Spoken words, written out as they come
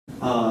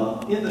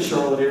in the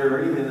Charlotte area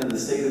or even in the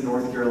state of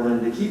North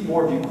Carolina to keep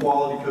more of you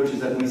quality coaches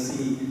that we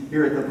see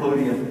here at the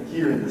podium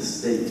here in the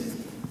state?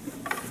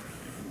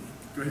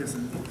 Go ahead,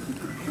 Sam.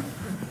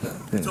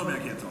 You told me I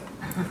can't talk.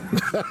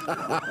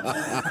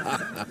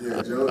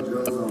 Yeah,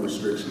 Joe's on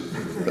restrictions.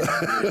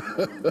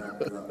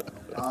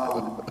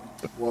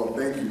 Well,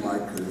 thank you,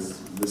 Mike,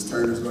 because Ms.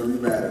 Turner's going to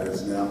be mad at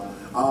us now.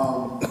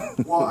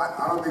 Well,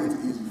 I don't think it's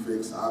an easy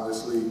fix.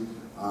 Obviously,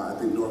 I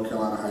think North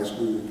Carolina high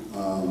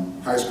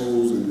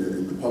schools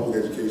and the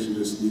public education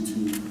just need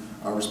to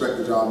respect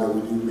the job that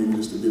we do, maybe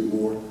just a bit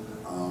more.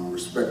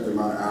 Respect the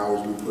amount of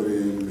hours we put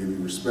in, maybe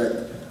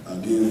respect,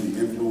 again, the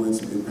influence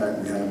and impact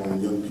we have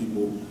on young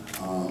people.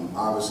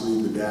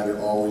 Obviously, the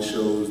data always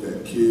shows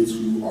that kids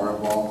who are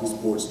involved in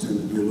sports tend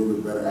to be a little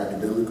bit better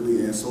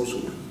academically and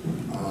socially.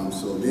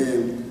 So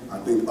again, I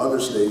think other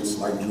states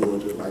like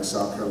Georgia, like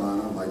South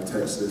Carolina, like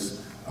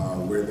Texas,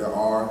 where there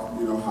are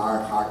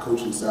high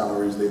coaching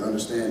salaries, they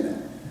understand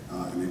that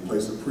and they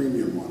place a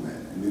premium on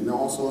that. And then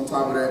also on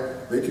top of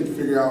that, they can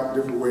figure out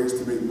different ways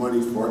to make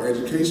money for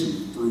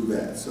education through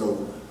that.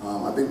 So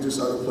I think just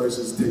other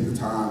places take the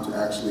time to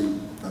actually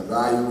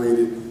evaluate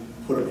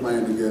it, put a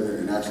plan together,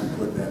 and actually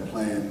put that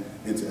plan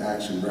into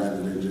action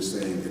rather than just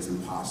saying it's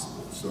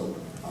impossible. So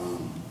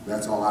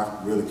that's all I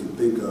really can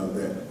think of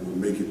that will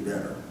make it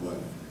better. But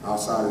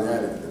outside of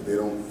that, if they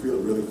don't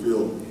really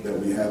feel that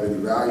we have any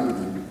value,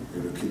 then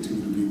it will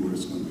continue to be what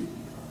it's going to be.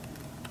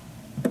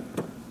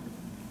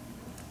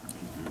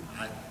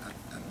 I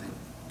think.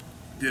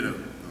 Ditto.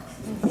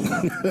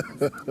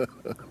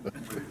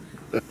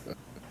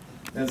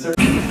 Yes, sir.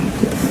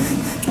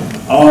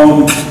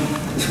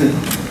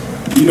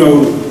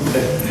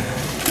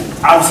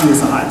 Obviously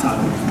it's a hot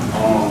topic,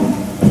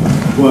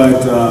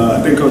 but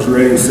I think Coach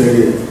Ray said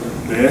it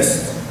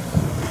best.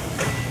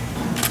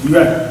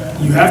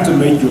 You have to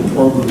make your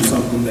program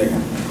something that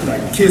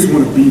kids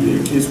want to be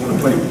there, kids want to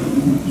play.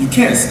 You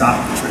can't stop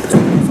the transfer.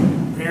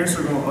 Parents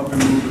are going to up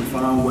and move and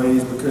find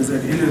ways, because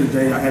at the end of the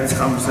day, I had this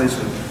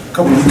conversation a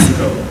couple weeks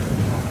ago.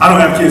 I don't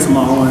have kids of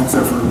my own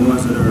except for the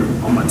ones that are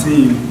on my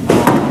team.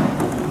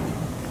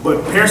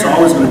 But parents are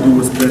always going to do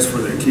what's best for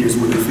their kids,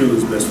 what they feel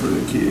is best for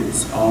their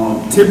kids.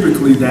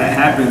 Typically that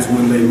happens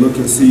when they look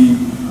and see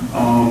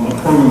a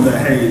program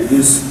that, hey,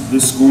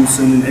 this school's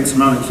sending X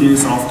amount of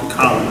kids off to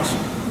college.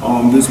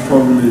 This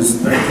program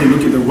is, hey,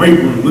 look at the weight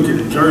room, look at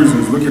the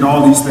jerseys, look at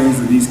all these things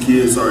that these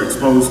kids are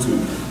exposed to.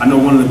 I know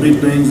one of the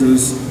big things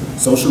is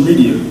social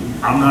media.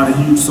 I'm not a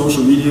huge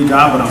social media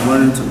guy, but I'm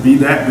learning to be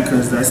that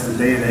because that's the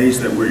day and age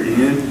that we're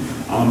in.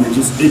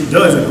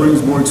 It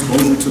brings more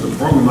exposure to the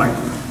program. Like,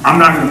 I'm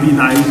not going to be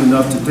naive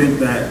enough to think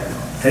that,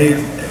 hey,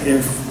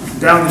 if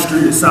down the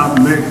street at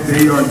SoMeck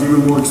they are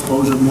giving more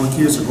exposure, more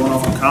kids are going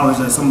off to college,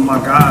 that some of my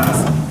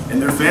guys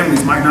and their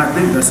families might not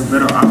think that's a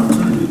better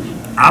opportunity.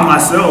 I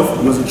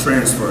myself was a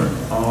transfer.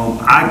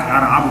 I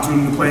got an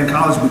opportunity to play in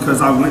college because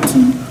I went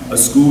to a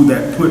school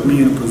that put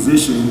me in a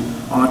position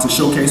to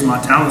showcase my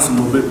talents a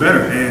little bit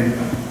better. And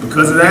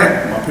because of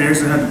that, my parents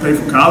didn't have to pay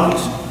for college.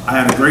 I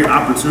had a great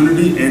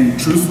opportunity, and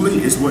truthfully,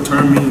 it's what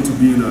turned me into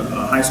being a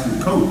high school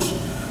coach.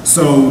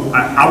 So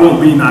I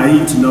won't be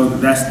naive to know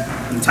that that's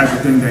the type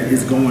of thing that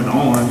is going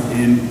on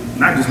in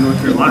not just North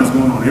Carolina, it's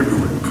going on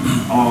everywhere.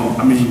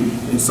 I mean,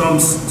 in some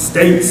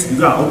states, you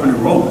got open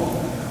enrollment.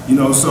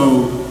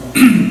 So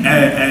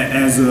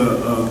as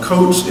a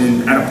coach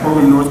and at a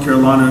program in North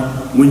Carolina,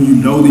 when you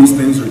know these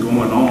things are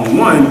going on,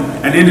 one,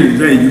 at the end of the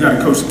day, you got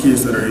to coach the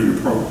kids that are in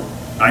your program.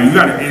 You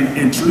got to,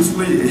 and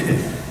truthfully,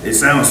 it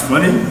sounds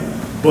funny,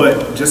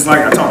 but just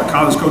like I talk to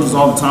college coaches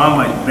all the time,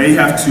 like they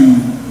have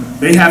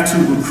to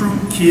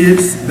recruit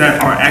kids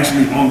that are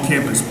actually on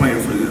campus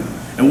playing for them.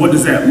 And what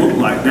does that look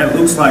like? That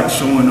looks like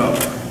showing up,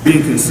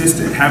 being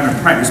consistent, having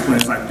practice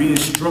plans, like being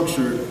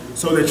structured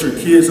so that your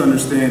kids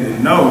understand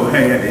and know,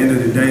 hey, at the end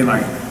of the day,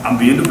 like, I'm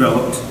being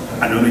developed.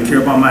 I know they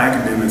care about my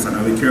academics. I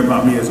know they care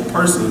about me as a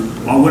person.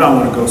 Why would I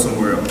want to go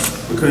somewhere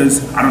else?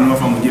 Because I don't know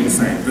if I'm going to get the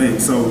same thing.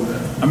 So,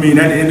 I mean,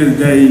 at the end of the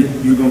day,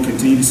 you're going to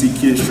continue to see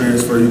kids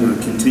transfer. You're going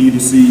to continue to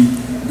see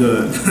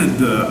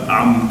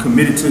I'm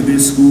committed to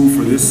this school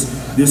for this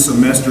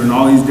semester and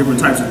all these different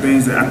types of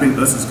things that I think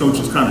us as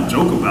coaches kind of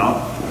joke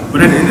about.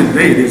 But at the end of the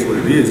day, it is what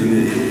it is. And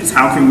it's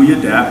how can we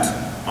adapt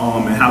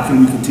and how can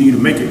we continue to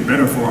make it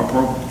better for our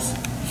programs.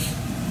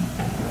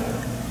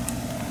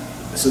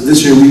 So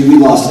this year, we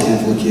lost a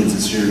handful of kids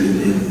this year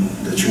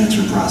in the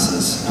transfer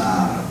process.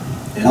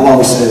 And I've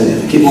always said,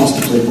 if a kid wants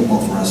to play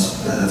football for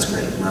us, that's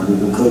great. Right?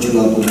 We'll coach you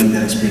up, we'll make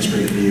that experience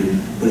great for you.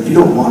 But if you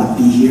don't want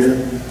to be here,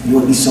 you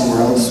want to be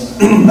somewhere else,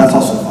 that's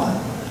also fine.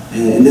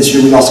 And this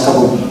year, we lost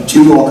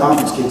two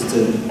all-conference kids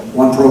to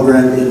one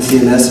program in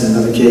CMS and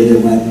another kid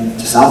that went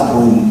to South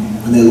Point.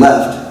 When they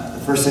left,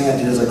 the first thing I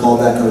did is I called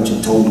that coach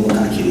and told him what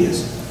kind of kid he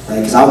is. Right?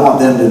 Because I want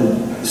them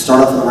to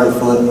start off on the right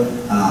foot.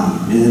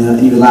 And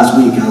then even last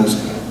week,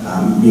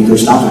 me and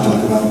Coach Thompson were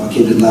talking about a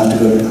kid that left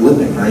to go to the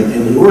Olympic, right?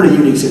 And we're in a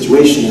unique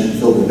situation at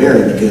Philip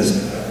Berry because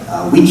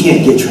we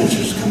can't get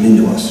transfers to come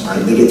into us, right?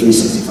 They get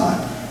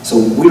 365. So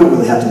we don't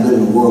really have to live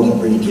in a world of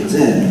bringing kids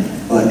in,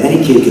 but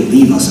any kid could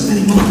leave us at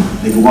any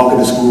moment. They could walk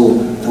into school,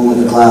 don't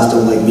like the class,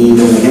 don't like me,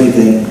 don't like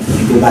anything,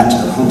 and go back to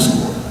their home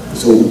school.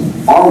 So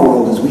our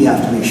world is we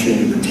have to make sure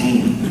we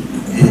retain.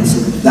 And so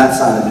that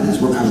side of it is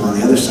we're kind of on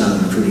the other side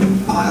of the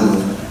recruiting pile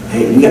of,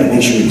 hey, we got to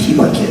make sure we keep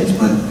our kids.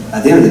 But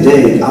at the end of the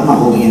day, I'm not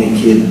holding any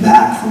kid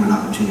back from an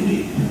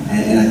opportunity.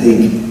 And I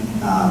think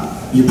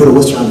you put a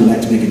list around your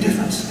neck to make a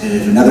difference. And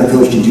if another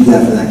coach can do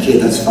that for that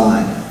kid, that's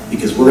fine.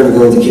 Because we're going to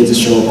go with the kids that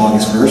show up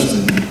August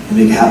 1st and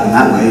make it happen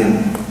that way.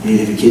 And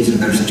if a kid's in a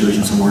better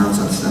situation somewhere else,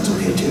 that's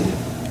okay too.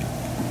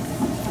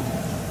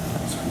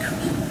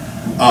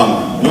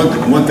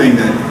 One thing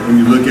that when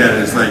you look at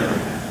it is like,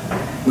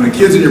 when a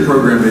kid's in your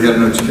program, they got to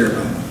know what you care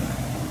about them,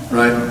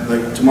 right?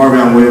 Like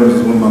Tamarvion Williams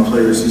is one of my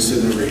players. He's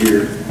sitting over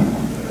here.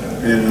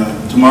 And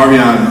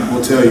Tamarvion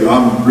will tell you,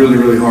 I'm really,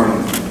 really hard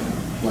on him.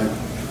 Like,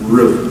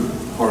 really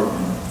hard on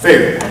him.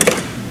 Fair.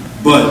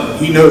 But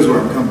he knows where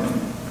I'm coming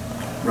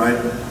from, right?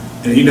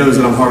 And he knows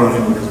that I'm hard on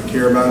him because I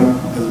care about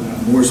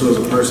him, more so as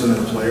a person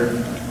than a player.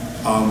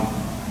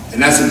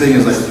 And that's the thing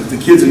is, like, if the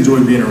kids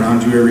enjoy being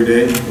around you every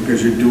day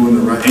because you're doing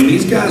the right, and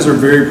these guys are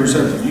very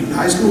perceptive.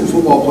 High school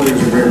football players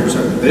are very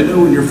perceptive. They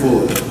know when you're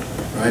full of it,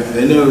 right?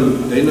 They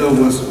know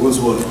what's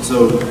what.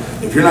 So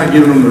if you're not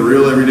giving them the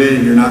real every day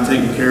and you're not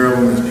taking care of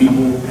them as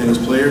people and as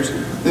players,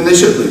 then they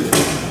should leave.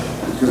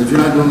 Because if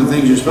you're not doing the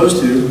things you're supposed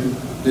to,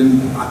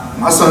 then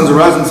my son's a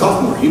rising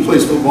sophomore. He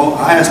plays football.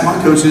 I ask my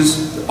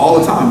coaches all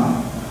the time,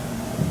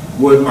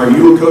 are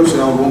you a coach that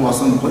I would want my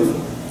son to play for?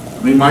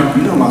 I mean, Mike,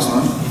 you know my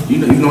son.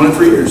 You've known him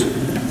for years.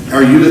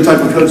 Are you the type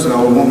of coach that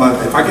I would want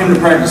if I came to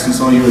practice and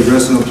saw you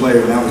addressing a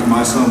player and that was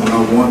my son, would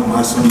I want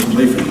my son to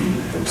play for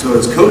you? So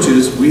as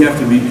coaches, we have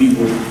to be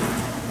people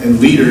and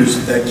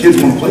leaders that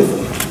kids want to play for.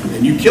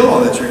 And you kill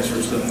all that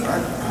transfer stuff.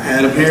 I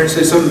had a parent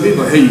say something to me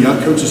like, hey, you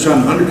got coaches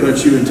trying to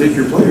undercut you and take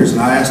your players.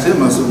 And I asked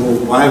him, I said, well,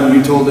 why haven't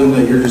you told them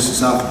that you're just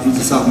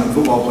he's a SoMeck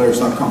football player,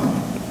 stop coming?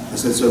 I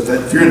said, so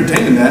if you're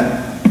entertaining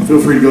that, feel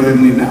free to go ahead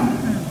and leave now.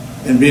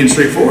 And being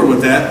straightforward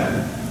with that,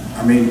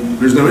 I mean,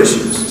 there's no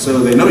issues. So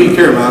they know you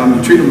care about them,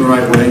 you treat them the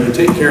right way, you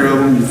take care of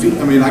them, you feed.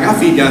 I mean, like I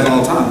feed guys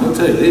all the time. They'll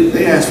tell you,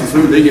 they ask for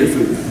food, they get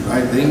food,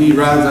 right? They need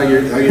rides, I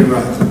get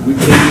rides. We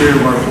take care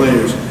of our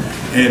players.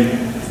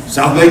 And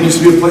South Bend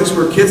used to be a place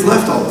where kids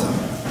left all the time.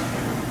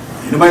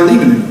 Ain't nobody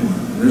leaving anymore.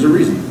 There's a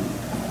reason.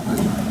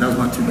 That was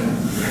my 2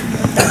 minutes.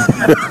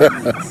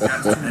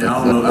 Yeah,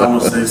 I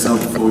want to say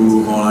something before we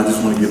move on. I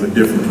just want to give a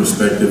different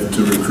perspective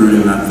to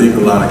recruiting. I think a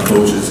lot of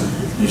coaches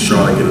in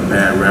Charlotte get a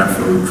bad rap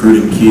for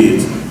recruiting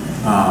kids.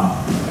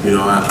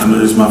 I know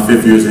this is my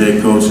 5th year as a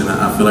head coach, and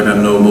I feel like I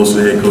know most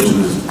of the head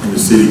coaches in the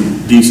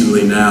city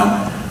decently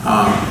now.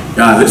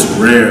 Guys, it's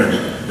rare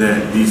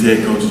that these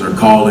head coaches are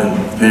calling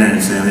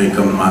parents saying, hey,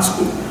 come to my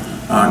school.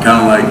 Kind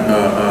of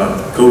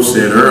like Coach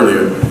said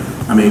earlier,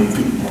 I mean,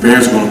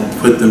 parents are going to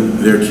put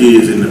their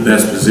kids in the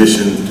best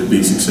position to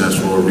be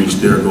successful or reach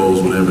their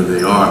goals, whatever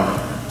they are.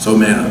 So,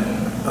 man,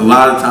 a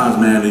lot of times,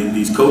 man,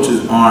 these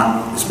coaches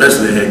aren't,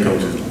 especially the head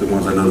coaches, the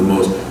ones I know the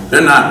most,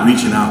 they're not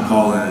reaching out,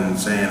 calling and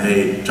saying,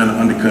 hey, trying to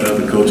undercut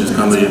other coaches,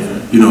 come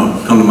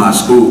to my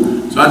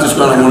school. So I just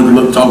kind of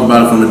wanted to talk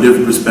about it from a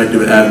different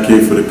perspective and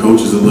advocate for the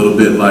coaches a little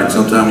bit. Like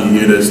sometimes you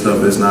hear that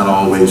stuff that's not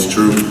always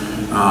true.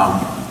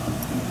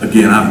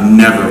 Again, I've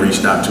never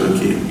reached out to a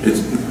kid.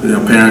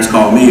 Parents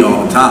call me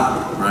all the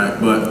time, right?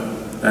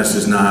 But that's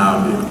just not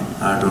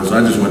how it goes. So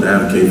I just wanted to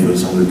advocate for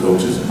some of the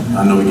coaches.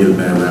 I know we get a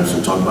bad rap,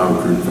 so talk about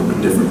recruiting from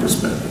a different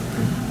perspective.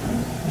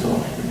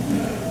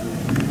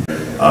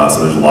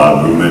 So there's a lot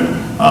of movement.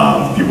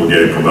 People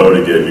getting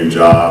promoted, getting new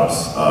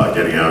jobs,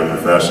 getting out of the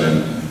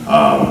profession.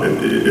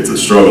 It's a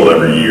struggle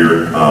every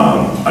year.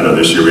 I know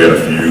this year we had a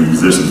few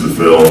positions to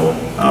fill.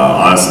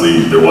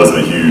 Honestly, there wasn't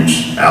a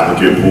huge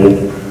applicant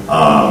pool.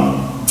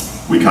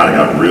 We kind of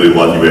got really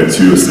lucky. We had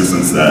 2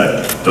 assistants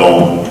that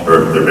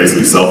they're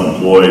basically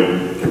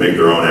self-employed, can make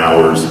their own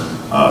hours.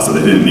 So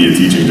they didn't need a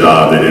teaching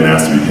job. They didn't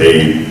ask to be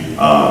paid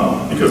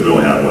because we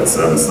only had,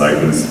 7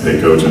 stipends to pay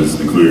coaches,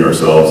 including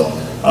ourselves.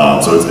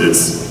 So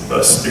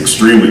it's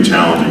extremely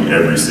challenging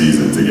every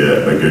season to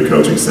get a good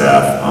coaching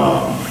staff.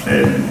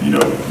 And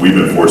we've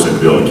been fortunate to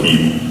be able to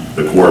keep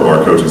the core of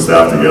our coaching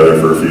staff together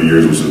for a few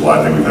years, which is why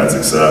I think we've had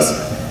success.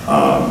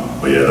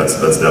 But yeah, that's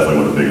definitely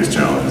one of the biggest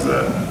challenges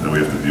that we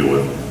have to deal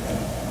with.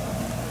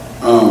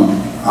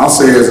 I'll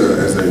say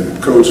as a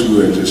coach who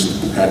had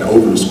just had to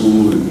open the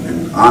school,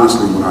 and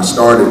honestly, when I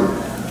started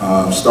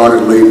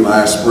late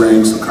last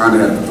spring, so kind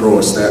of had to throw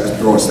a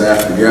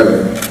staff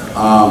together.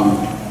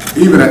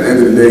 Even at the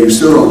end of the day, you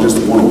still don't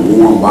just want a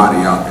warm body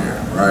out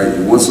there, right?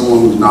 You want someone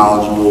who's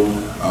knowledgeable.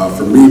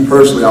 For me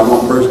personally, I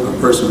want a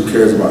person who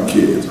cares about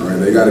kids, right?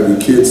 They got to be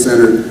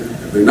kid-centered.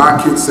 If they're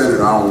not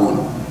kid-centered, I don't want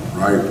them,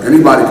 right?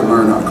 Anybody can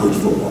learn how to coach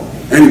football.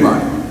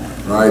 Anybody,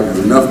 right? There's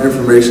enough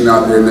information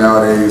out there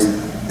nowadays.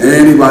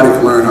 Anybody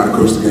can learn how to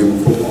coach the game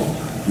of football.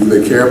 Do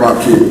they care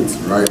about kids,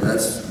 right?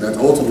 That's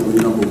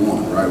ultimately number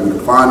 1, right? We can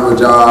find them a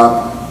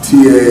job,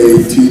 TA,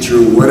 teacher,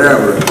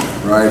 whatever,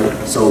 right?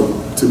 So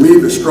to me,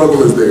 the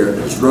struggle is there.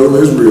 The struggle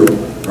is real,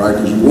 right?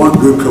 Because you want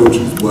good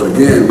coaches, but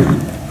again,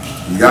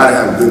 you got to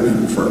have good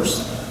people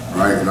first,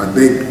 right? And I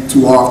think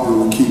too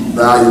often we keep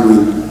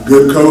valuing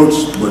good coach,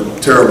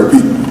 but terrible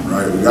people,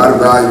 right? We got to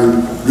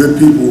value good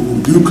people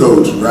who do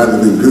coach rather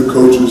than good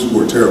coaches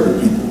who are terrible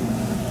people.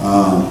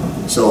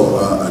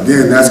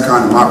 Again, that's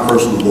kind of my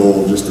personal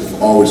goal, just to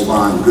always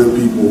find good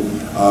people.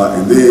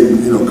 And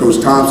then, you know,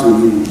 Coach Thompson,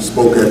 who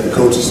spoke at the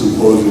coaches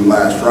symposium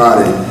last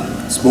Friday,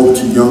 spoke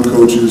to young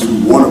coaches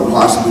who want to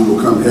possibly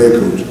become head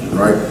coaches,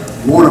 right?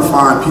 You want to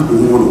find people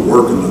who want to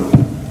work a little,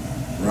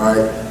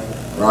 right?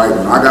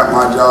 When I got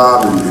my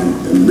job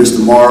and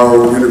Mr.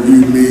 Morrow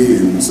interviewed me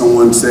and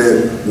someone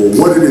said, well,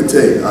 what did it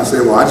take? I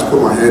said, well, I just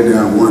put my head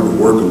down and wanted to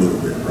work a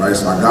little bit, right?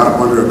 So I got up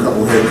under a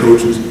couple of head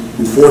coaches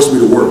who forced me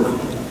to work,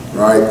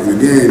 right?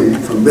 And again,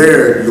 from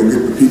there, you'll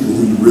get the people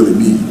who you really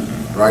need,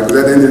 right?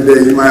 Because at the end of the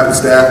day, you might have a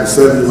staff of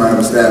 7, you might have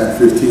a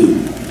staff of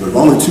 15. But if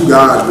only 2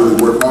 guys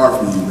really work hard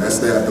for you, that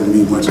staff don't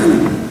mean much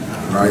anyway,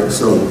 right?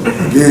 So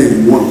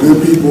again, you want good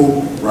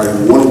people, right,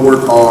 who want to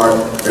work hard.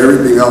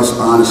 Everything else,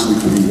 honestly,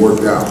 can be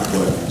worked out,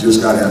 but you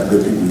just got to have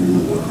good people who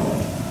want to work hard.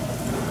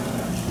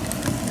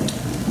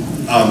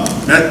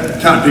 That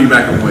kind of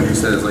piggyback on what he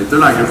says. Like, they're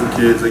not good for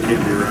kids; they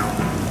can't be around.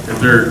 If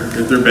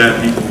they're bad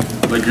people,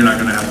 like, you're not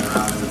going to have them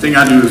around. The thing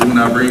I do is when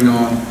I bring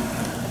on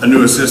a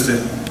new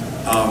assistant,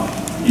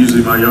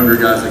 usually my younger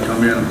guys that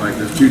come in, I'm like,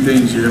 there's 2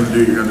 things you're going to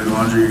do. You're going to do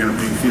laundry. You're going to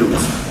paint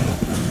fields.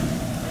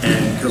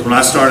 And because when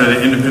I started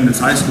at Independence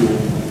High School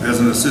as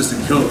an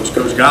assistant coach,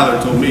 Coach Gallagher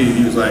told me,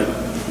 he was like,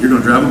 you're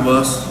going to drive a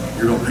bus,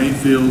 you're going to paint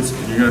fields,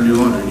 and you're going to do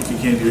laundry. If you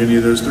can't do any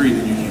of those 3,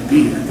 then you can't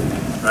be here,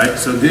 right?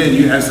 So then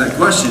you ask that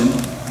question.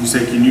 You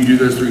say, can you do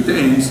those 3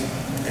 things?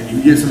 And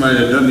you get somebody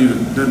that doesn't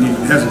even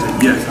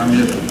hesitate. Yes, I'm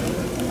in.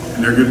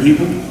 And they're good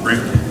people. Bring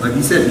them. Like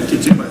he said, you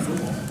kids in by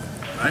football,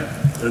 right?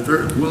 But if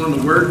they're willing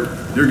to work,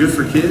 they're good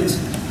for kids,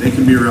 they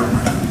can be around.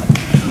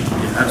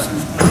 Yeah,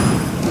 absolutely.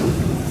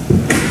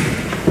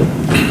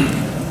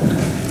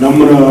 And I'm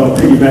going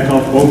to piggyback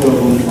off both of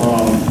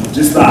them.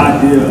 Just the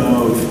idea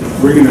of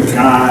bringing a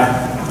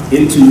guy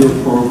into your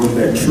program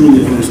that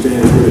truly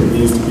understands what it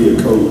means to be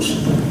a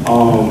coach.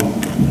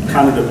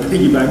 Kind of to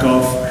piggyback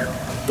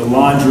off the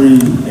laundry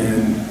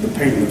and the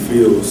painting the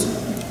fields.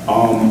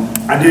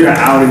 I did an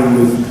outing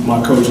with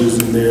my coaches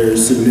and their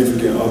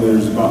significant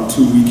others about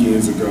 2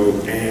 weekends ago,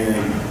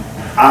 and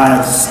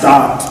I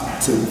stopped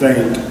to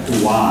thank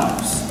the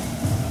wives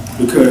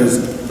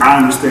because I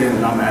understand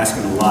that I'm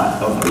asking a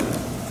lot of them.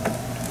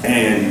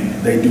 And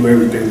they do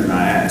everything that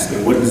I ask.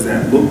 And what does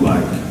that look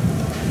like?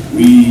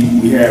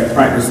 We had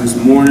practice this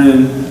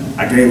morning.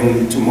 I gave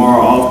them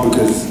tomorrow off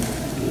because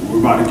we're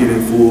about to get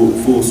in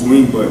full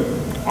swing, but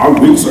our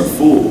weeks are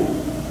full.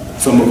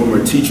 Some of them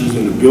are teachers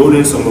in the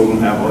building, some of them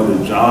have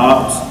other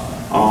jobs.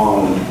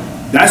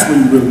 That's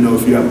when you really know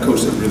if you have a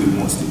coach that really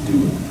wants to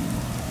do it.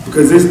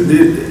 Because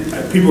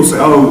people say,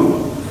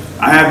 oh,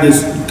 I have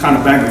this kind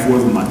of back and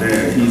forth with my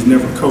dad. He's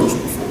never coached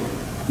before.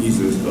 He's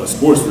a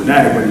sports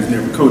fanatic, but he's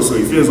never coached, so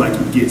he feels like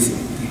he gets it.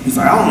 He's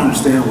like, I don't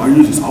understand why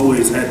you're just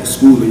always at the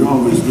school and you're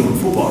always doing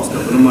football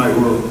stuff. And I'm like,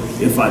 well,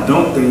 if I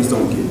don't, things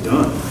don't get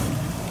done.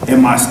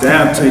 And my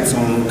staff takes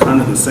on kind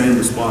of the same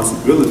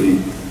responsibility,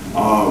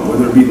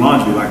 whether it be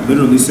laundry. Like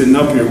literally sitting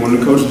up here, one of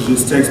the coaches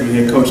just texted me,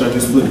 hey coach, I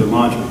just flipped the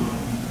laundry.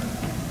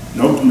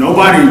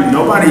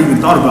 Nobody even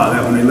thought about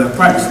that when they left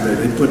practice today.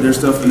 They put their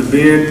stuff in the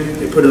bin,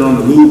 they put it on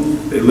the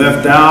loop, they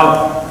left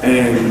out,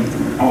 and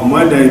on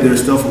Monday their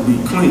stuff will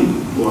be clean.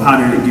 Well, how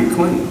did it get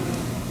clean?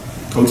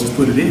 Coaches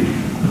put it in,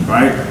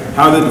 right?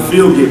 How did the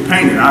field get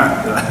painted?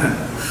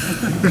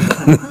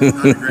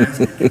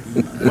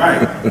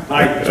 Right,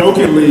 like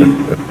jokingly,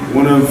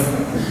 one of,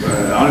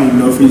 I don't even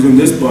know if he's in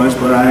this bunch,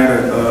 but I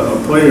had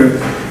a player,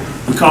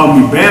 he called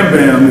me Bam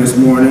Bam this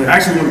morning.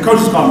 Actually, one of the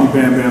coaches called me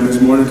Bam Bam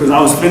this morning because I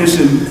was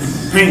finishing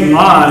painting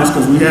lines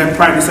because we had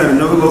practice at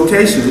another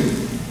location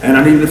and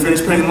I needed to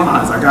finish painting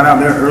lines. I got out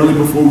there early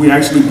before we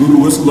actually blew the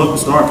whistle up and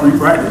start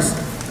pre-practice.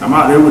 I'm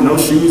out there with no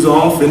shoes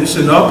on,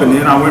 finishing up, and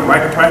then I went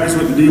right to practice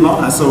with the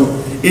D-line. So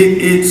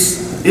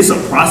it's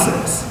a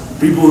process.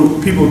 People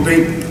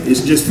think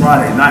it's just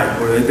Friday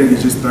night, or they think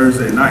it's just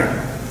Thursday night.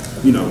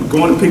 You know,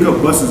 going to pick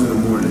up buses in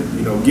the morning,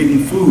 you know,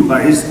 getting food.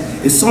 Like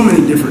it's so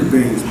many different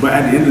things. But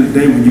at the end of the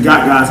day, when you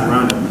got guys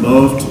around that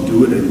love to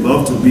do it, they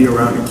love to be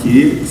around the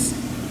kids,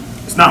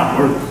 it's not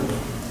work.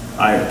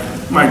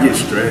 You might get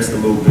stressed a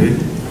little bit.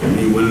 I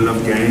mean, winning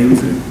enough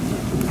games and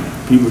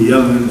people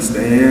yelling in the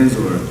stands,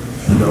 or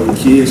you know, the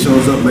kid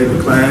shows up late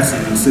to class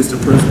and the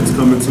assistant principal's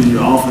coming to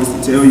your office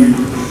to tell you.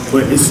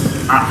 But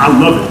I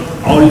love it.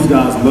 All these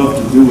guys love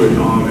to do it,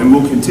 and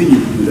we'll continue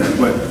to do that.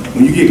 But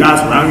when you get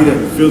guys around you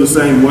that feel the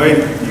same way,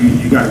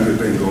 you got a good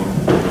thing going.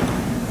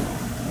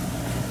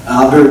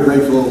 I'm very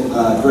grateful.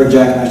 Greg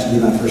Jackson actually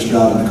did my first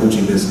job in the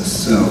coaching business.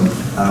 So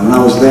when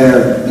I was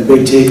there, the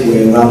big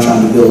takeaway, what I'm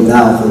trying to build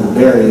now for the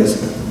Barry is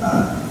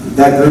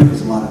that group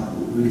is a lot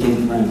of, we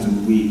became friends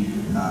and we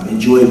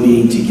enjoy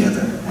being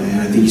together.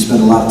 And I think you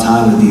spend a lot of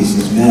time with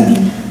these men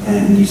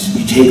and you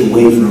take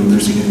away from their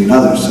significant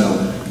others.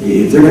 So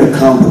if they're going to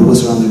come with a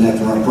whistle on their neck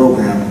for our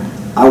program,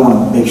 I want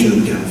to make sure that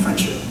we get a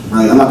friendship.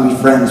 Right? I'm not going to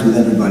be friends with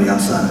everybody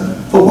outside of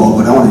football,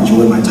 but I want to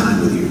enjoy my time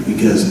with you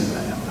because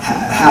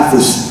half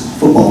this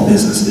football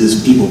business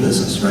is people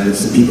business, right?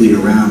 It's the people you're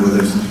around,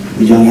 whether it's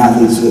the young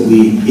athletes that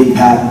we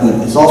impact, but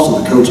it's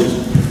also the coaches.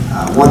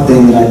 One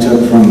thing that I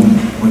took from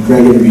when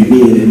Greg interviewed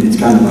me, and it's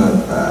kind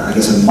of I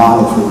guess a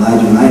model for what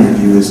I do when I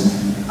interview, is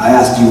I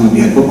asked, do you want to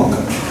be a head football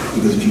coach?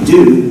 Because if you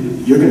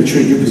do, you're going to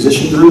treat your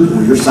position group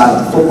or your side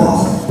of the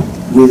football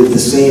with the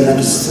same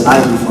emphasis that I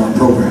do for our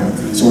program.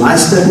 So when I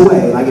step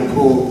away, I get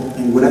pulled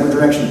in whatever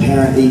direction,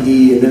 parent, AD,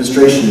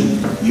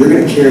 administration, you're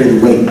going to carry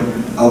the weight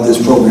of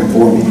this program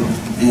for me.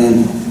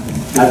 And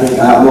I think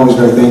I'm always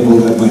very thankful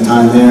that my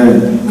time there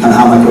and kind of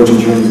how my coaching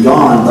journey has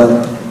gone,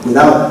 but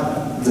without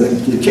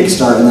the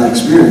kickstart in that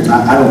experience,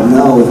 I don't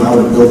know if I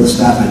would have built the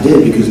staff I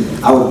did, because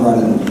I would have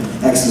brought in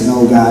X's and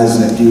O guys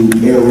that do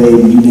air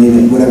raid, you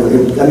name it, whatever.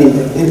 I mean,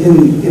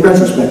 in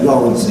retrospect, we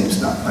all run the same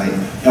stuff, right?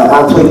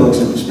 Our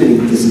playbooks are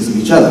spitting distance of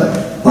each other,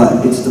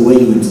 but it's the way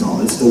you install.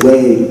 It's the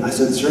way, I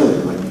said this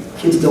earlier, like,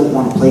 kids don't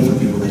want to play for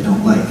people they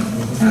don't like.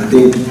 And I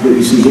think what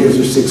you see here is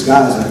there's 6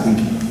 guys that I think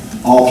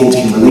all kids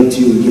can relate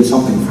to and get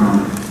something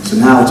from. So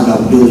now it's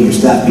about building your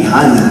staff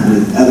behind that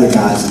with other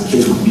guys that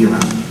kids want to be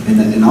around.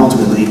 And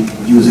ultimately,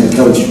 you as head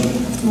coach,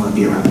 you want to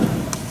be around.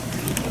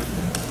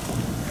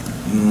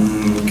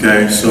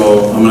 Okay,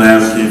 so I'm going to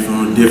advocate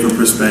from a different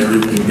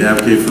perspective and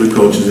advocate for the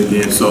coaches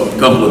again. So a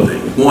couple of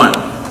things. One,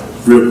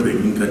 real quick,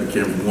 you can cut the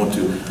camera if you want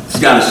to.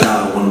 Just got to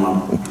shout out one of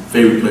my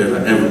favorite players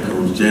I ever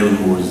coached,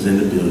 Jalen Moore, is in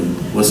the building.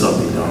 What's up,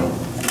 big dog?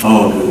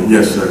 Oh, good.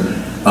 Yes, sir.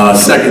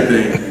 Second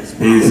thing is...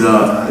 He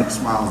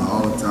smiles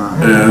all the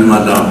time. Yeah, that's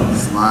my dog.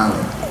 He's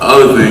smiling.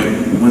 Other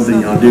thing, one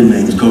thing y'all didn't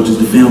name is coaches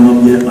to film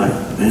up yet. Like,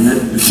 man,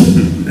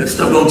 that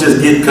stuff don't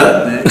just get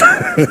cut, man.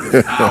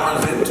 There's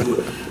hours into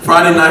it.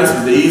 Friday nights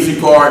is the easy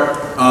part.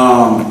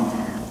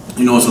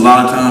 You know, it's a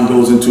lot of time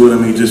goes into it. I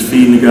mean, just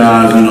feeding the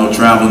guys, you know,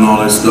 traveling, all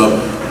that stuff.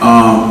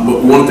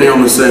 But one thing I'm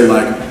gonna say,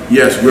 like,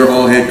 yes, we're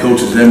all head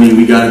coaches. That means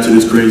we got into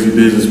this crazy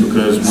business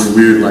because we're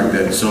weird like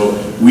that. So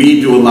we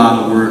do a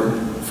lot of work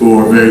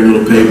for very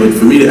little pay. But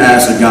for me to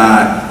ask a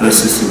guy,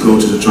 assistant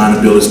coaches, are trying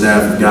to build a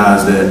staff of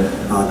guys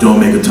that don't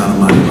make a ton of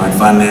money, like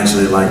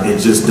financially, like it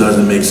just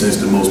doesn't make sense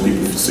to most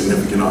people for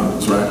significant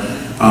others, right?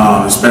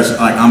 Especially,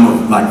 like, I'm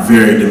a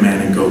very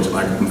demanding coach.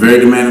 Like, I'm very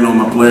demanding on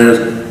my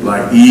players,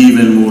 like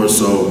even more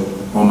so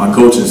on my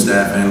coaching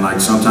staff, and like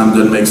sometimes it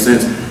doesn't make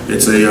sense.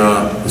 It's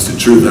the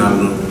truth. I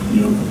don't know,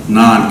 you know,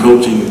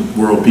 non-coaching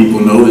world people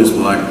know this,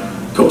 but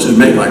like coaches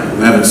make like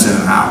 11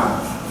 cents an hour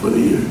for the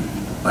year,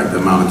 like the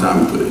amount of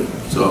time we put in.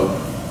 So,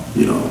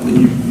 you know, when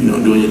you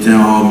know, doing your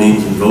town hall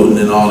meetings and voting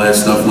and all that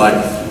stuff, like,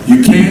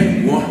 you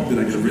can't, did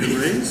I get a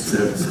raise?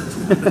 7 cents.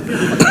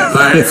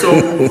 Right, so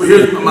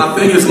here's my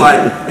thing is, like,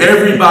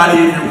 everybody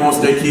in here wants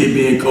their kid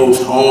being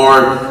coached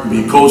hard,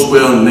 being coached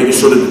well, and making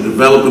sure that they're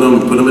developing them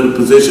and put them in a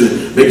position,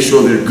 and making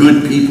sure they're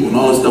good people and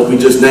all this stuff we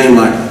just named.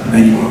 Like,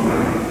 man,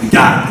 you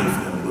gotta pay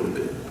for them a little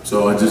bit.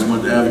 So I just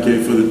want to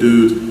advocate for the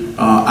dudes.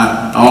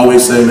 I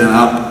always say, man,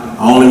 I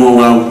only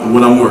want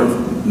what I'm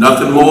worth.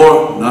 Nothing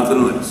more,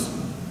 nothing less.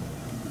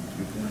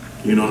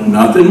 You know,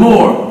 nothing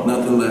more,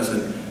 nothing less.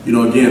 And, you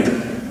know,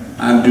 again,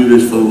 I do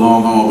this for the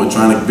long haul, but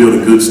trying to build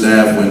a good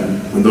staff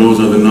when those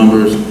are the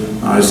numbers,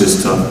 it's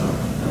just tough.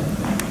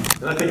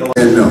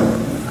 And no.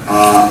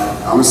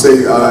 I'm going to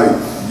say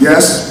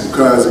yes,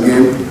 because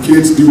again,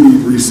 kids do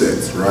need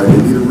resets, right?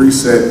 They need a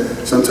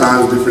reset.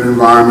 Sometimes different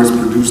environments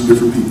produce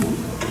different people,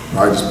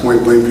 right? Just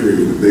point blank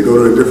period. If they go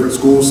to a different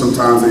school,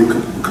 sometimes they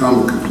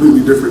become a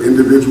completely different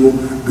individual,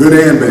 good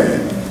and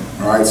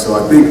bad, all right? So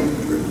I think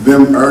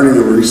them earning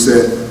a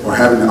reset or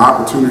having the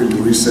opportunity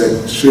to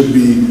reset should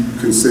be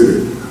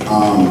considered.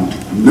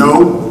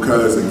 No,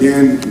 because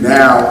again,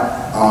 now,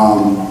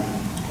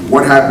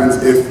 what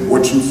happens if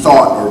what you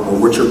thought or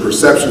what your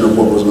perception of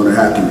what was going to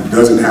happen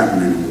doesn't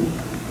happen anymore,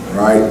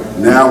 right?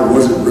 Now,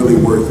 was it really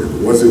worth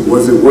it? Was it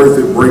worth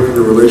it breaking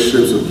the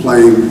relationships of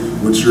playing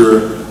with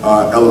your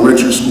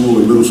elementary school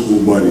and middle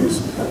school buddies?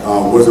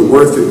 Was it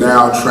worth it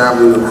now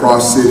traveling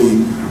across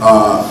city,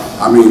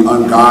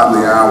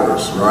 ungodly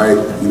hours, right?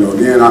 You know,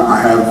 again,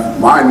 I have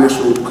my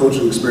initial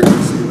coaching experience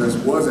at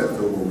CMS was at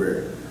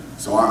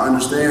so I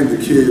understand the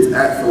kids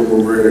at Philip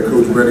O'Brien that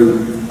Coach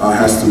Redding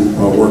has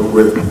to work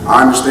with.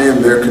 I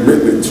understand their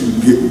commitment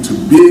to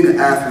being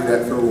an athlete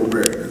at Philip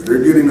O'Brien, because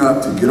they're getting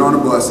up to get on a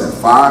bus at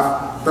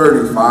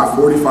 5:30,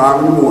 5:45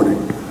 in the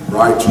morning,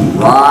 right, to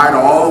ride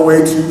all the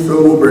way to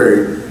Philip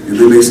O'Brien, and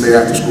then they stay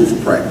after school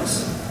for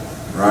practice,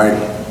 right?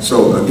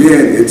 So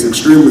again, it's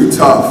extremely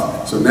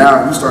tough. So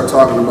now you start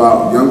talking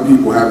about young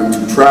people having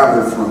to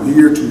travel from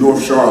here to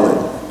North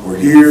Charlotte, or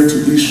here to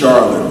East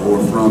Charlotte, or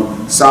from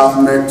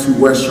SoMeck to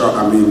West Charlotte.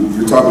 I mean,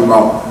 you're talking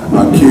about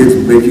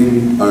kids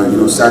making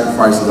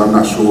sacrifices I'm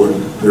not sure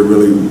they're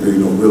really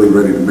really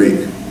ready to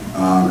make,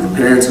 and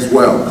parents as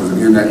well, because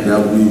again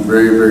that would be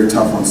very, very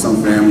tough on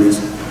some families.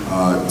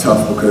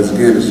 Tough because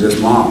again it's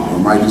just mom, or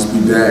it might just be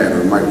dad,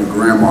 or it might be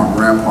grandma,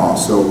 grandpa.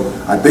 So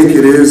I think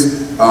it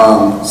is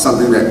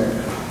something that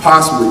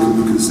possibly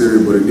can be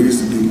considered, but it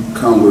needs to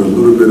come with a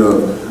little bit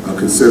of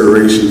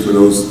consideration for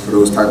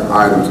those type of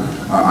items.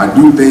 I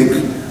do think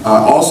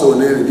also,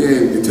 and then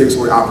again, it takes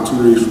away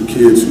opportunities for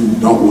kids who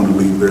don't want to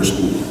leave their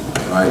school,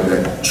 right,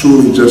 that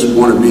truly just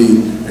want to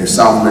be a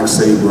SoMeck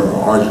Sabre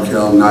or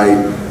RGL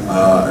Knight,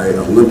 an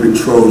Olympic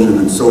Trojan,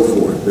 and so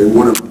forth. They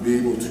want to be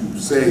able to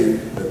say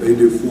that they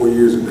did 4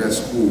 years at that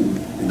school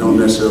and don't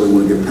necessarily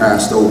want to get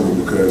passed over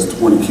because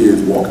 20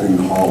 kids walked in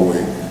the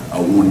hallway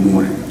one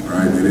morning,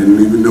 right? They didn't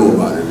even know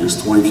about it.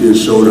 Just 20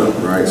 kids showed up,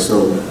 right?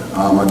 So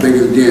I think,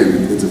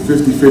 again, it's a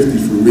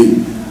 50-50 for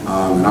me.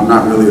 And I'm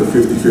not really a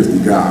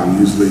 50-50 guy. I'm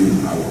usually,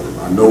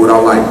 I know what I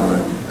like,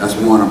 but that's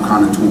one I'm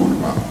kind of torn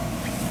about.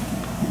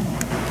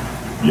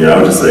 Yeah, I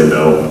would just say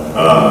no.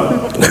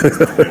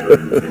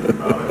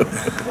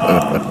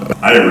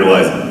 I didn't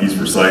realize East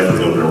Forsyth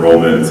was open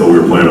enrollment until we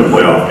were playing a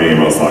playoff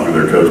game. I was talking to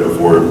their coach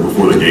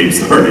before the game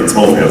started. He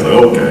told me, I was like,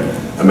 oh, okay,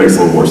 that makes a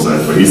little more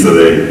sense. But he said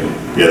they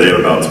have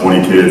about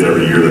 20 kids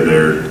every year that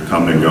they're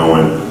coming and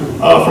going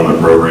from the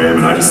program.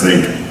 And I just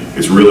think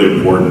it's really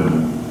important.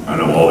 I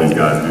know all these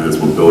guys do this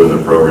with building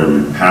their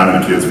program, having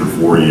the kids for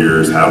 4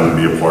 years, having them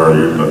be a part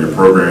of your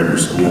program, your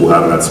school,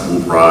 having that school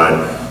pride,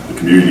 the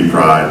community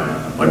pride.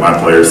 Like my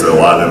players said, a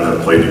lot of them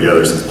have played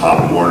together since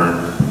Pop and Warner.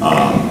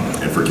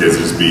 And for kids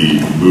to just be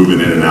moving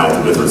in and out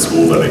to different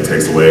schools, I think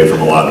takes away from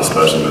a lot of the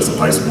specialness of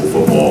high school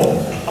football,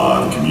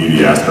 the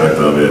community aspect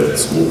of it,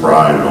 school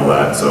pride and all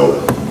that.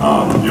 So,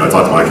 I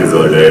talked to my kids the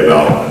other day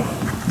about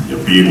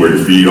being where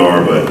your feet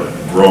are, but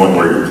growing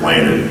where you're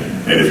planted.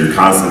 And if you're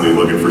constantly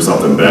looking for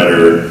something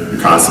better,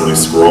 you're constantly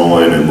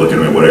scrolling and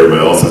looking at what everybody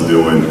else is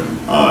doing,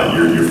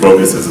 your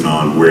focus isn't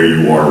on where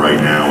you are right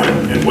now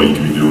and what you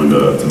can be doing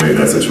to make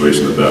that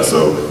situation the best.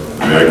 So,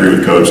 I agree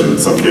with Coach, and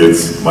some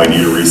kids might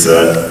need a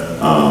reset,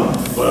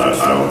 but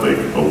I don't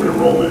think open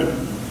enrollment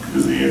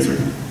is the answer.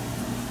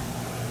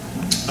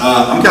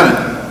 I'm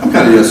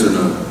kind of yes or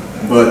no.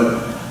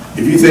 But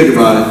if you think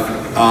about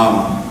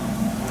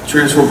it,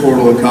 transfer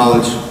portal in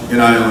college,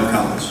 NIL in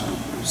college,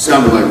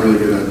 sounded like really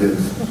good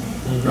ideas,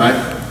 right?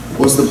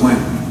 What's the plan?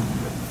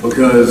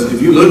 Because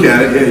if you look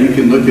at it, yeah, you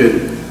can look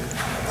at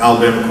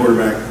Alabama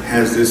quarterback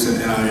has this in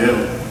NIL,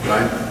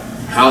 right?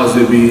 How is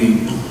it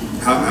being?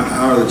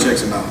 How are the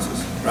checks and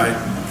balances, right?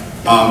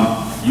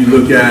 You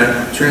look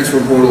at transfer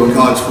portal in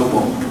college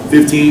football.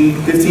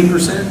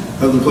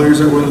 15% of the players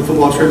that were in the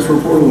football transfer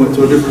portal went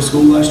to a different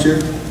school last year.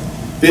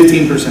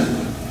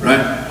 15%,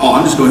 right? Oh,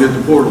 I'm just going to hit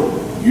the portal.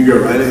 You go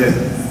right ahead.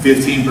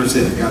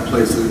 15% got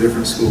placed at a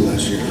different school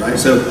last year, right?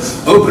 So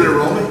open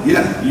enrollment,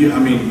 yeah.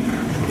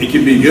 It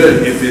could be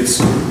good if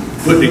it's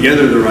put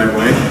together the right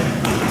way.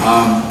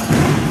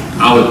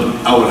 I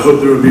would hope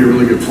there would be a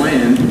really good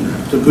plan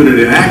to put it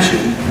in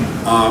action.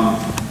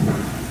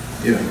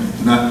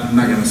 I'm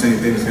not going to say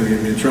anything that's going to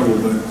get me in trouble,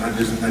 but I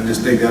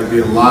just think that'd be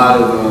a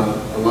lot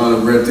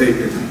of red tape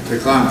to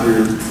climb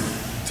through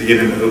to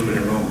get into open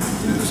enrollment.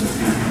 So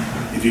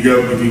if you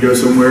go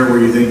somewhere where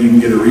you think you can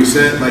get a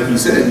reset, like you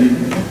said,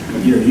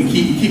 you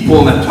keep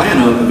pulling that plan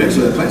up.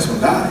 Eventually, that plan's going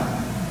to die,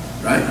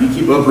 right? You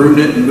keep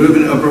uprooting it and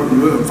moving it,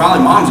 uprooting it.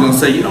 Finally, mom's going to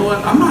say, you know what?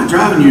 I'm not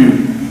driving you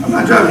to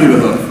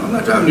Huff. I'm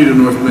not driving you to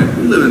North Bend.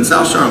 We live in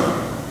South Charlotte,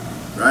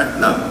 right?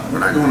 No, we're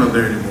not going up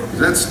there anymore because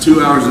that's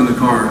 2 hours in the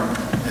car.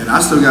 And I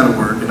still got to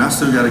work, and I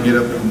still got to get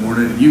up in the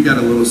morning, and you got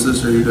a little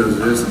sister who does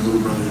this and a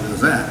little brother who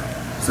does that.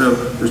 So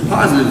there's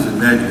positives and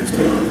negatives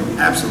to it,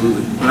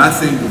 absolutely. But I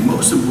think the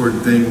most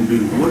important thing will be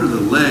what are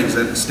the legs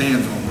that it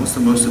stands on? What's the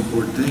most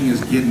important thing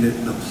is getting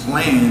the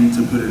plan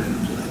to put it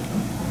into play.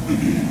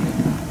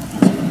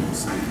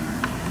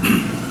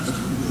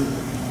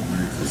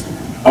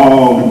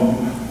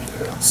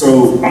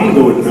 So I'm going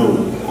to go with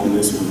no on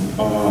this one.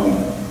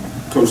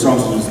 Coach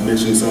Thompson just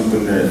mentioned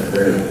something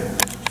that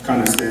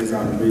kind of stands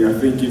out to me. I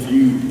think if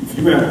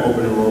you have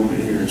open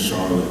enrollment here in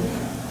Charlotte,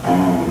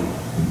 I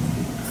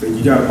think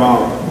you got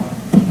about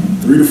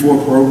 3 to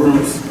 4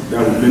 programs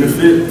that would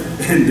benefit,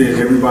 and then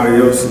everybody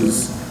else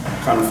is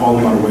kind of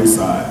falling by the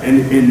wayside. And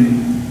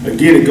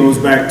again, it goes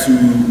back to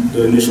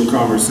the initial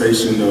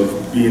conversation of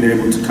being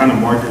able to kind of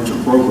market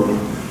your program.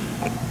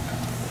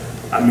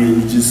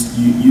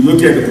 You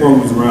look at the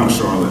programs around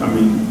Charlotte.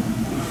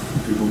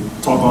 People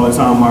talk all the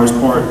time, Myers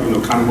Park,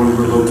 kind of where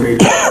we're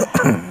located.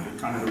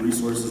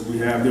 Resources we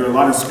have. There are a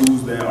lot of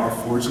schools that are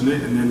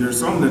fortunate, and then there's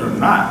some that are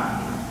not.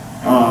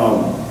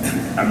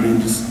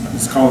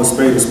 Just call a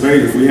spade a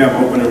spade. If we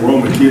have open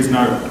enrollment, kids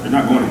they're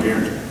not going to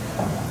Guernsey,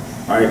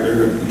 right?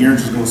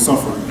 Guernsey's going to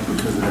suffer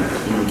because of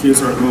that.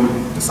 Kids aren't going to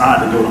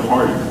decide to go to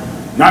Harding.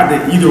 Not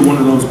that either one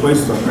of those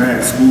places are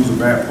bad schools or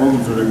bad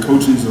programs, or their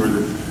coaches or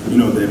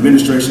the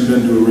administration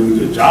doesn't do a really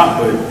good job,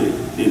 but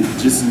it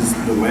just is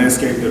the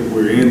landscape that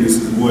we're in. This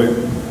is what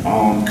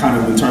kind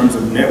of in terms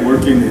of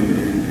networking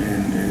and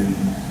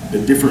the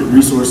different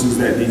resources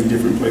that these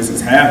different places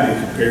have in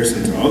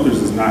comparison to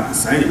others is not the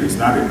same. It's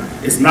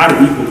not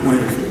an equal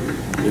playing field,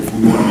 if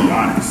we want to be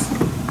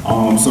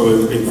honest. So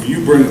if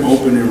you bring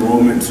open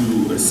enrollment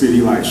to a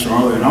city like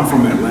Charlotte, and I'm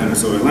from Atlanta,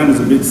 so Atlanta's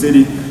a big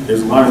city.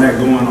 There's a lot of that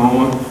going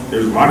on.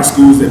 There's a lot of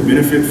schools that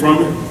benefit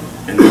from it,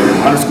 and there are a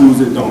lot of schools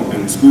that don't.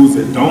 And the schools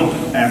that don't,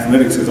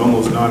 athletics is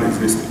almost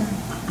non-existent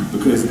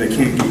because they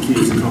can't get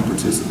kids to come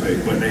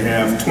participate. But they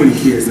have 20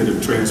 kids that have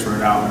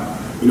transferred out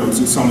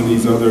to some of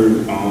these other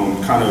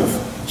kind of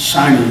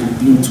shiny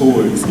new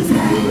toys, if you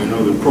will, in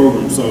other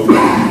programs. So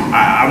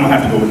I'm gonna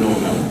have to go with no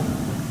on that one.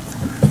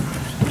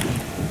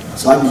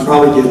 So I can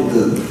probably give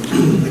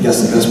I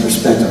guess, the best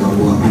perspective on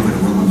what open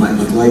enrollment might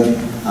look like.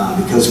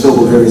 Because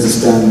Philbrook is a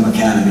STEM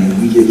academy,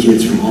 we get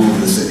kids from all over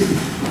the city.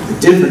 The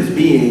difference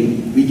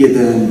being, we get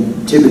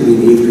them typically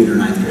in 8th grade or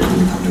 9th grade when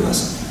they come to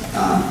us.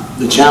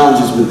 The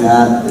challenges with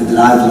that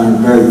I've learned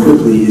very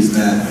quickly is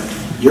that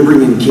you're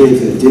bringing kids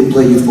that didn't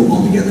play youth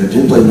football together,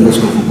 didn't play middle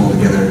school football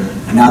together,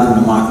 and now they're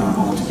in the locker room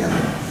all together.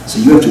 So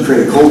you have to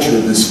create a culture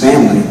of this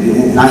family,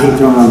 and I hate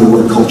throwing around the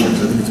word culture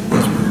because I think it's a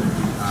buzzword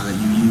that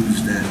you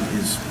use that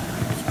is.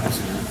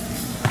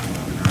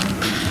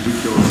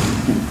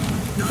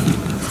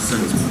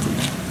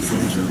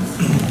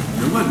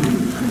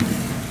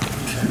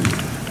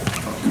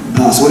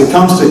 So when it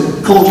comes to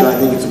culture, I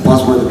think it's a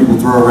buzzword that people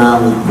throw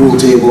around with pool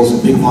tables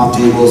and ping pong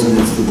tables, and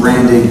it's the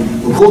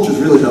branding. Well, culture is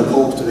really about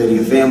cultivating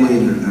a family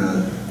and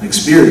an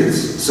experience.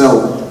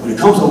 So when it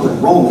comes to open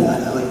enrollment,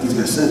 like these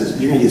guys said,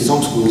 is you're going to get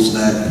some schools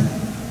that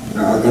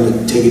are going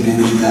to take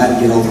advantage of that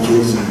and get all the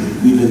kids.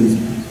 And we've been,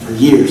 for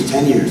years,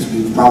 10 years,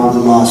 we've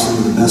probably lost some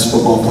of the best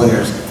football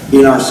players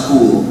in our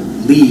school,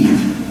 leave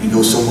and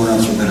go somewhere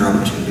else for a better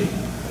opportunity.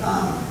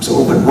 So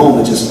open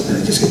enrollment just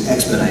gets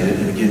expedited,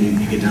 and again,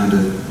 you get down to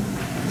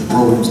the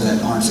programs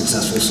that aren't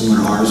successful,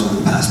 similar to ours over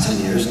the past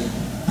 10 years,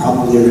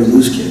 probably they're going to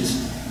lose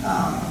kids.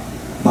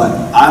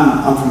 But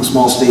I'm from a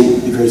small state,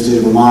 the great state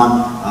of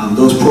Vermont.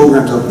 Those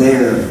programs up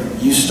there,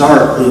 you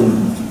start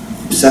in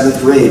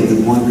 7th grade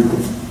with one group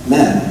of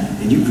men,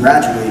 and you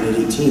graduate at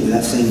 18 to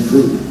that same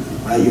group,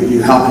 right?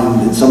 You're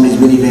helping in somebody's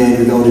minivan,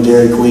 you're going to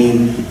Dairy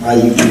Queen,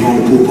 right? You're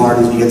going to pool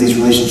parties, you get these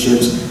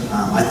relationships.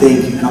 I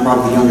think, and I'm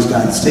probably the youngest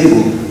guy at this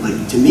table, like,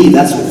 to me,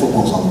 that's what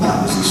football's all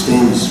about, is these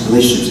families, these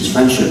relationships, these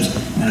friendships.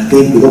 And I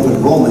think with open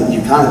enrollment, you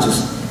kind of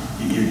just,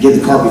 you get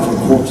the cart before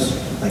the horse.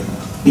 Like,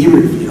 be where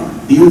your feet are.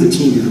 Be with the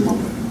team you grew up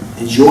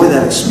with. Enjoy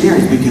that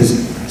experience,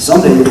 because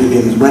someday you're going to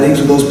get these weddings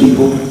with those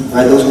people,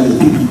 right? Those are going to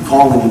be the people you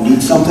call when you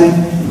need something.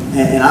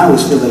 And I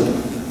always feel like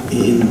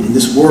in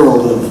this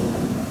world of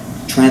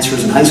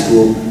transfers in high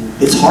school,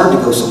 it's hard to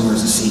go somewhere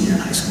as a senior in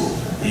high school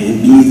and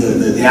be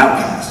the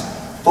outcast.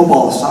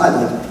 Football aside,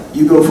 like,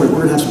 you go for,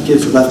 we're going to have some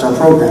kids who left our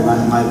program.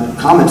 My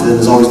comment to them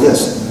is always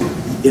this.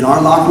 In our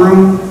locker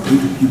room,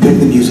 you pick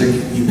the music,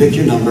 you pick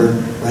your number,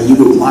 right? You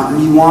go to the locker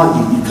you want,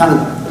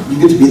 you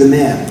get to be the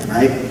man,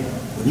 right?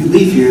 When you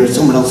leave here,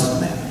 someone else is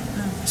the man.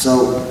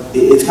 So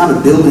it's kind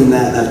of building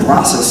that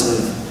process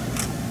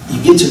of,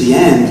 you get to the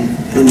end,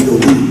 and then you go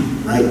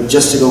leave, right?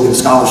 Just to go get a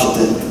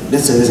scholarship that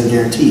necessarily isn't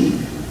guaranteed.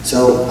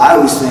 So I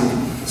always think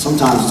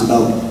sometimes it's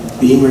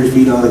about being where your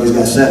feet are, like this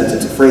guy said.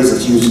 It's a phrase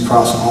that's used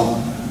across all.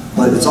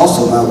 But it's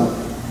also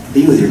about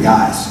being with your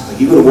guys. Like,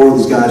 you go to war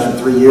with these guys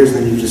for 3 years,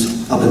 and then you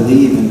just up and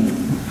leave. And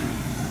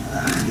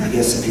I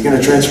guess if you're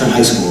going to transfer in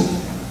high school,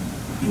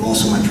 you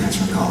also might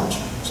transfer in college.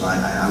 So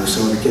I always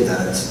tell every kid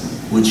that it's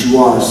what you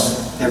are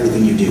is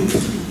everything you do.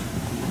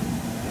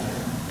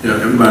 Yeah,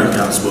 everybody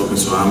kind of spoken,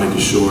 so I'll make it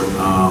short.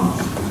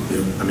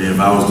 I mean, if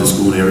I was the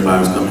school that everybody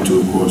was coming to,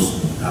 of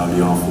course, I'll be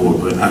all for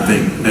it. But I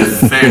think that's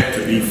fair.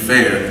 To be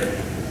fair,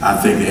 I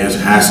think the answer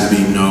has to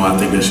be no. I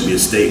think there should be a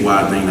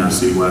statewide thing, not a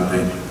citywide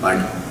thing. Like,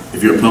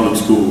 if you're a public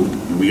school,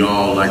 we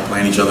all like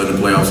playing each other in the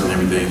playoffs and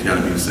everything, it's got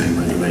to be the same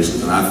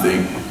regulations. And I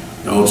think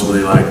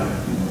ultimately, like,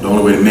 the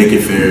only way to make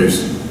it fair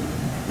is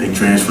make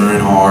transferring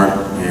hard,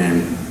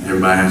 and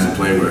everybody has to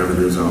play wherever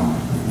their zone.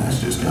 And that's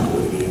just kind of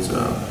what it is.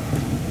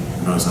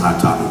 I know it's a hot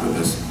topic, but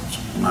that's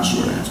my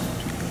short answer.